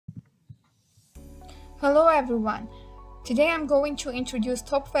Hello everyone! Today I'm going to introduce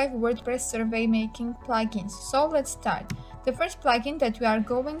top 5 WordPress survey making plugins. So let's start. The first plugin that we are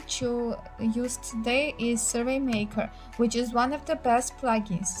going to use today is Survey Maker, which is one of the best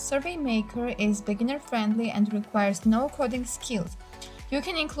plugins. Survey Maker is beginner friendly and requires no coding skills. You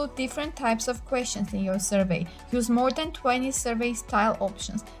can include different types of questions in your survey, use more than 20 survey style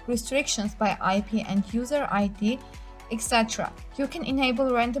options, restrictions by IP and user ID, etc. You can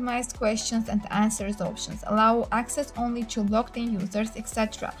enable randomized questions and answers options, allow access only to logged-in users,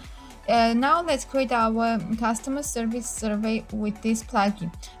 etc. Now let's create our customer service survey with this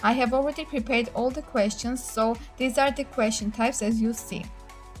plugin. I have already prepared all the questions, so these are the question types as you see.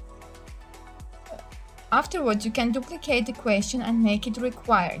 Afterwards, you can duplicate the question and make it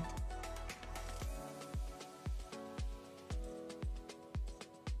required.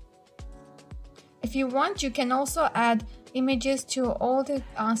 If you want, you can also add images to all the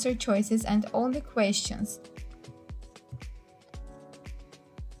answer choices and all the questions.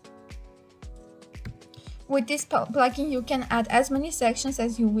 With this plugin, you can add as many sections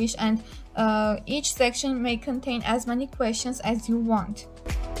as you wish, and each section may contain as many questions as you want.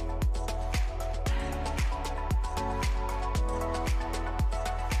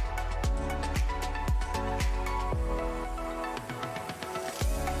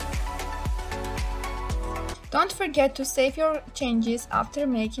 Don't forget to save your changes after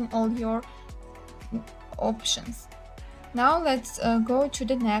making all your options. Now let's go to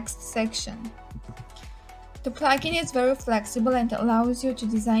the next section. The plugin is very flexible and allows you to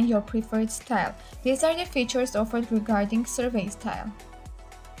design your preferred style. These are the features offered regarding survey style.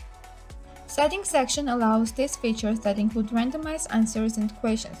 Settings section allows these features that include randomized answers and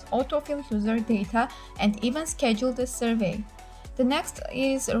questions, autofill user data, and even schedule the survey. The next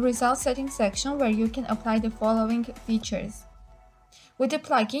is a result settings section where you can apply the following features. With the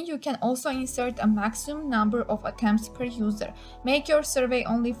plugin, you can also insert a maximum number of attempts per user, make your survey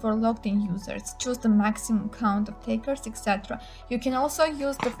only for logged-in users, choose the maximum count of takers, etc. You can also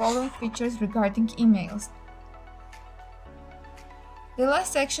use the following features regarding emails. The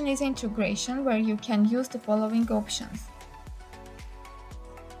last section is integration, where you can use the following options.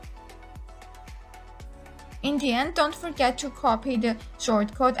 In the end, don't forget to copy the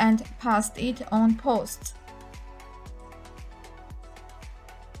shortcode and paste it on posts.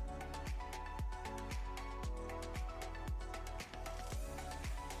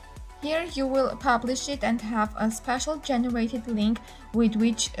 Here you will publish it and have a special generated link with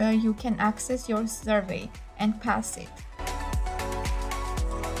which you can access your survey and pass it.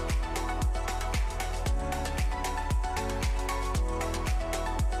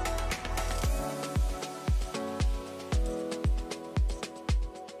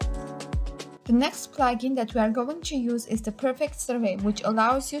 The next plugin that we are going to use is the Perfect Survey, which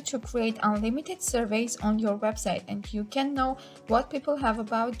allows you to create unlimited surveys on your website, and you can know what people have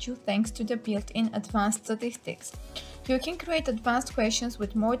about you thanks to the built-in advanced statistics. You can create advanced questions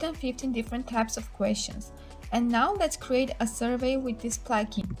with more than 15 different types of questions. And now let's create a survey with this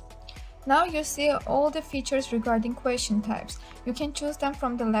plugin. Now you see all the features regarding question types. You can choose them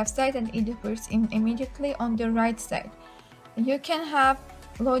from the left side and it appears immediately on the right side. You can have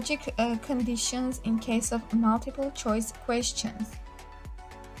logic conditions in case of multiple choice questions.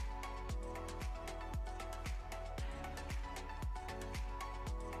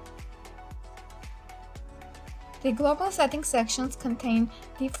 The global settings sections contain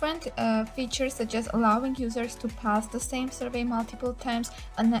different features such as allowing users to pass the same survey multiple times,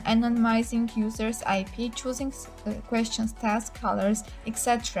 anonymizing users' IP, choosing question styles, colors,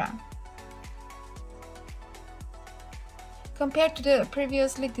 etc. Compared to the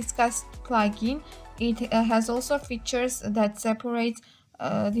previously discussed plugin, it has also features that separate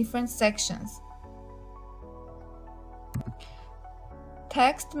different sections.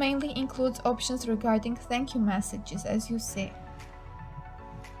 Text mainly includes options regarding thank you messages, as you see.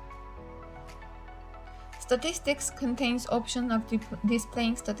 Statistics contains option of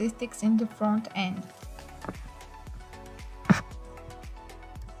displaying statistics in the front end.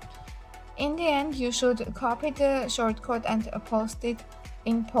 In the end, you should copy the shortcode and post it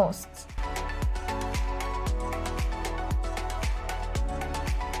in posts.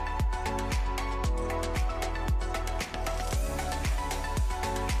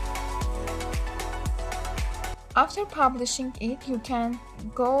 After publishing it, you can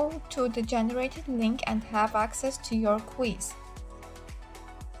go to the generated link and have access to your quiz.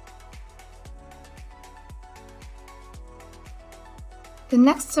 The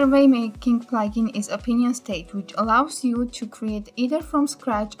next survey making plugin is Opinion State, which allows you to create either from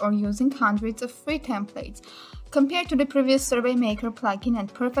scratch or using hundreds of free templates. Compared to the previous Survey Maker plugin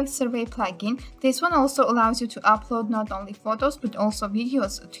and Perfect Survey plugin, this one also allows you to upload not only photos but also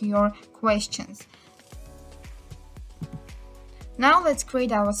videos to your questions. Now let's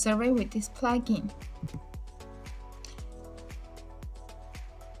create our survey with this plugin.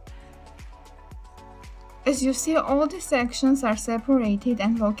 As you see, all the sections are separated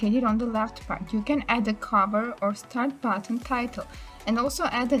and located on the left part. You can add a cover or start button title and also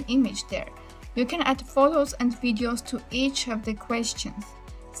add an image there. You can add photos and videos to each of the questions.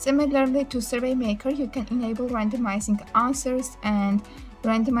 Similarly to Survey Maker, you can enable randomizing answers and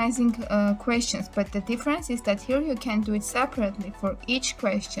randomizing questions, but the difference is that here you can do it separately for each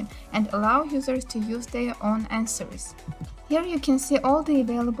question and allow users to use their own answers. Here you can see all the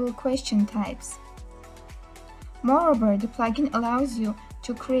available question types. Moreover, the plugin allows you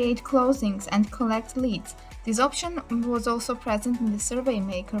to create closings and collect leads. This option was also present in the Survey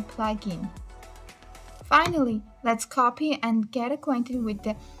Maker plugin. Finally, let's copy and get acquainted with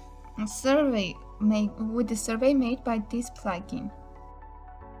the survey made by this plugin.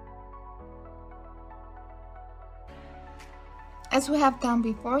 As we have done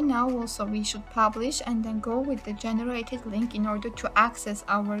before, now also we should publish and then go with the generated link in order to access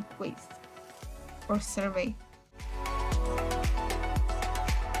our quiz or survey.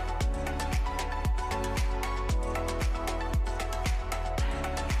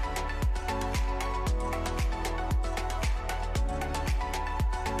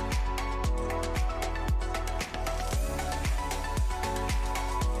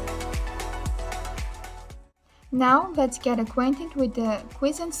 Now let's get acquainted with the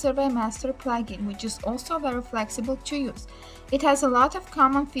Quiz and Survey Master plugin, which is also very flexible to use. It has a lot of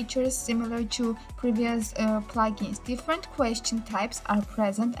common features similar to previous plugins. Different question types are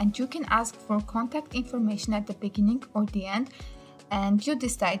present and you can ask for contact information at the beginning or the end, and you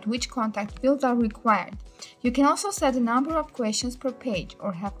decide which contact fields are required. You can also set a number of questions per page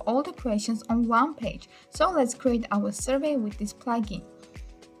or have all the questions on one page. So let's create our survey with this plugin.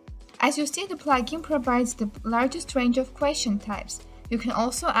 As you see, the plugin provides the largest range of question types. You can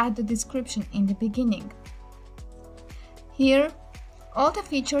also add the description in the beginning. Here, all the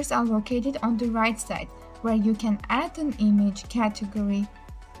features are located on the right side, where you can add an image, category,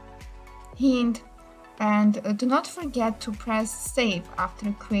 hint, and do not forget to press save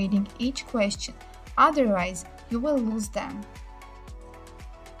after creating each question, otherwise you will lose them.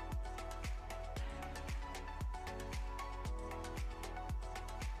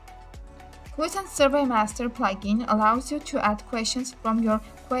 Quiz and Survey Master plugin allows you to add questions from your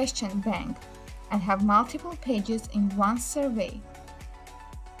question bank and have multiple pages in one survey.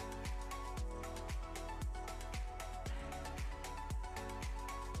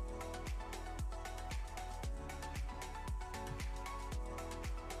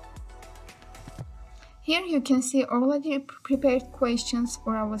 Here you can see already prepared questions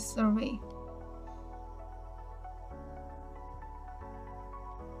for our survey.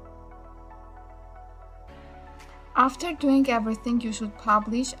 After doing everything, you should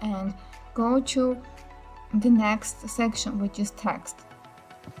publish and go to the next section, which is text.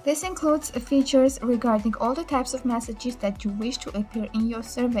 This includes features regarding all the types of messages that you wish to appear in your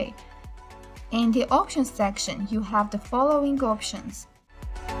survey. In the options section, you have the following options.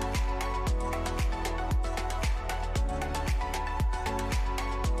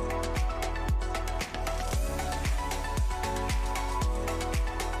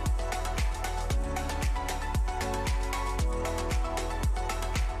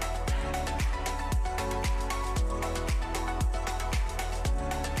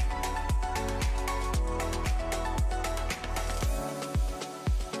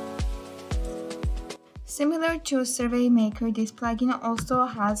 Similar to Survey Maker, this plugin also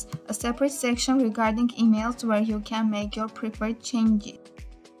has a separate section regarding emails where you can make your preferred changes.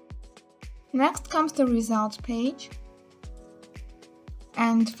 Next comes the results page,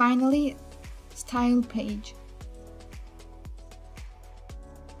 and finally style page.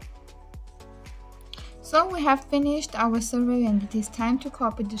 So we have finished our survey and it is time to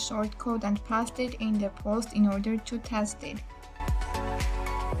copy the shortcode and paste it in the post in order to test it.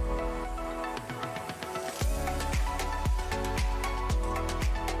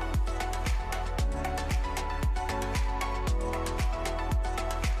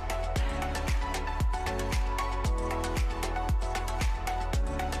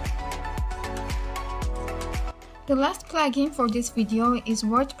 The last plugin for this video is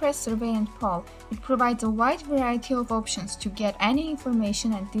WordPress Survey and Poll. It provides a wide variety of options to get any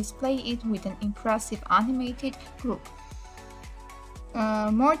information and display it with an impressive animated group.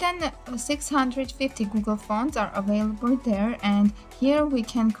 More than 650 Google Fonts are available there, and here we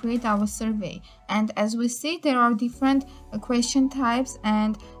can create our survey. And as we see, there are different question types,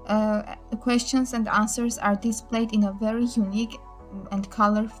 and questions and answers are displayed in a very unique and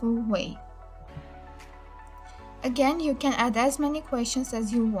colorful way. Again, you can add as many questions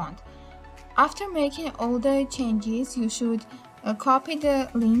as you want. After making all the changes, you should copy the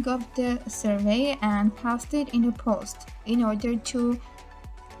link of the survey and paste it in the post in order to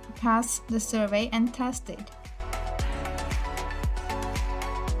pass the survey and test it.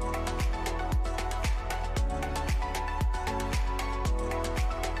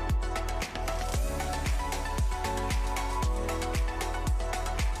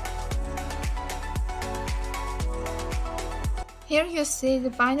 Here you see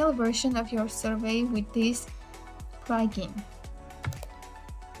the final version of your survey with this plugin.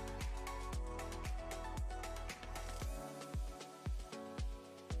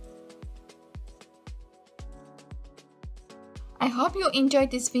 I hope you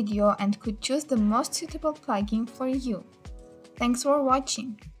enjoyed this video and could choose the most suitable plugin for you. Thanks for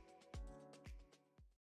watching.